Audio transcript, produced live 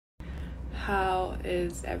How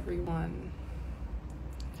is everyone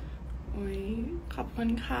ขอบคุณ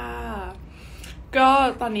ค่ะก็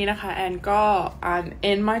ตอนนี้นะคะแอนก็ I'm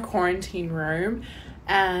in my quarantine room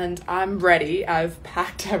and I'm ready. I've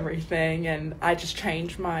packed everything and I just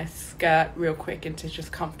changed my skirt real quick into just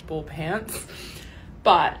comfortable pants,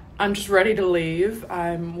 but I'm just ready to leave.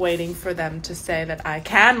 I'm waiting for them to say that I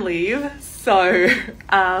can leave, so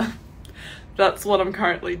that's what I'm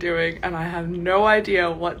currently doing, and I have no idea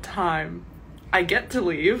what time I get to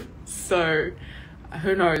leave, so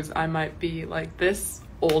who knows, I might be like this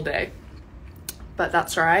all day, but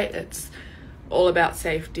that's right. It's all about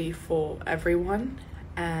safety for everyone,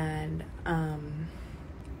 and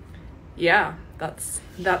yeah, that's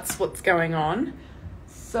what's going on.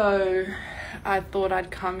 So I thought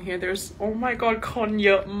I'd come here. There's, oh my god, คนเ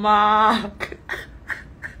ยอะมาก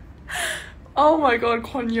oh my god,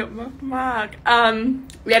 คนเยอะมาก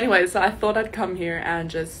anyway, so I thought I'd come here and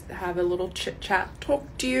just have a little chit chat, talk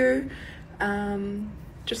to you,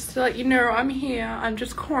 just to let you know I'm here. I'm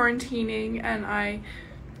just quarantining and I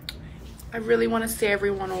really want to see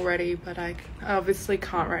everyone already, but I obviously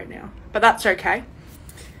can't right now, but that's okay.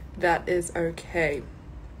 That is okay.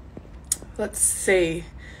 Let's see.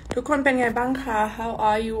 ทุกคนเป็นไงบ้างคะ How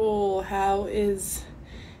are you all? How is,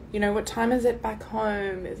 what time is it back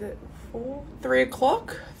home? Is it 3 o'clock?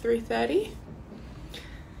 3:30?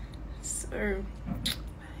 So,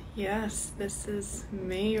 yes, this is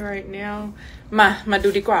me right now. มาดู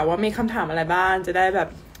ดีกว่าว่ามีคำถามอะไรบ้างจะได้แบบ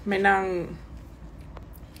ไม่นั่ง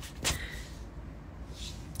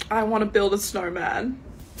I want to build a snowman.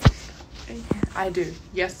 I do.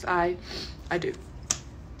 Yes, I do.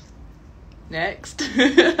 Next.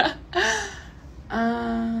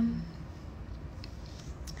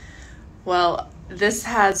 Well, this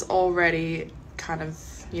has already kind of,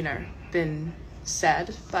 been said,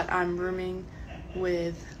 but I'm rooming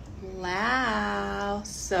with Lao.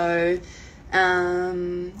 So,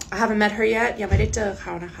 I haven't met her yet. ยังไม่ได้เจอเข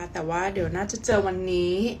านะคะแต่ว่าเดี๋ยวน่าจะเจอวัน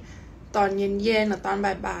นี้ตอนเย็นๆหรือตอน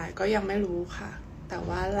บ่ายๆก็ยังไม่รู้ค่ะแต่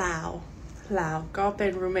ว่าลาวก็เป็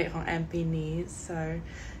น roommate ของแอมปีนี้ so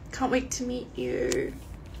can't wait to meet you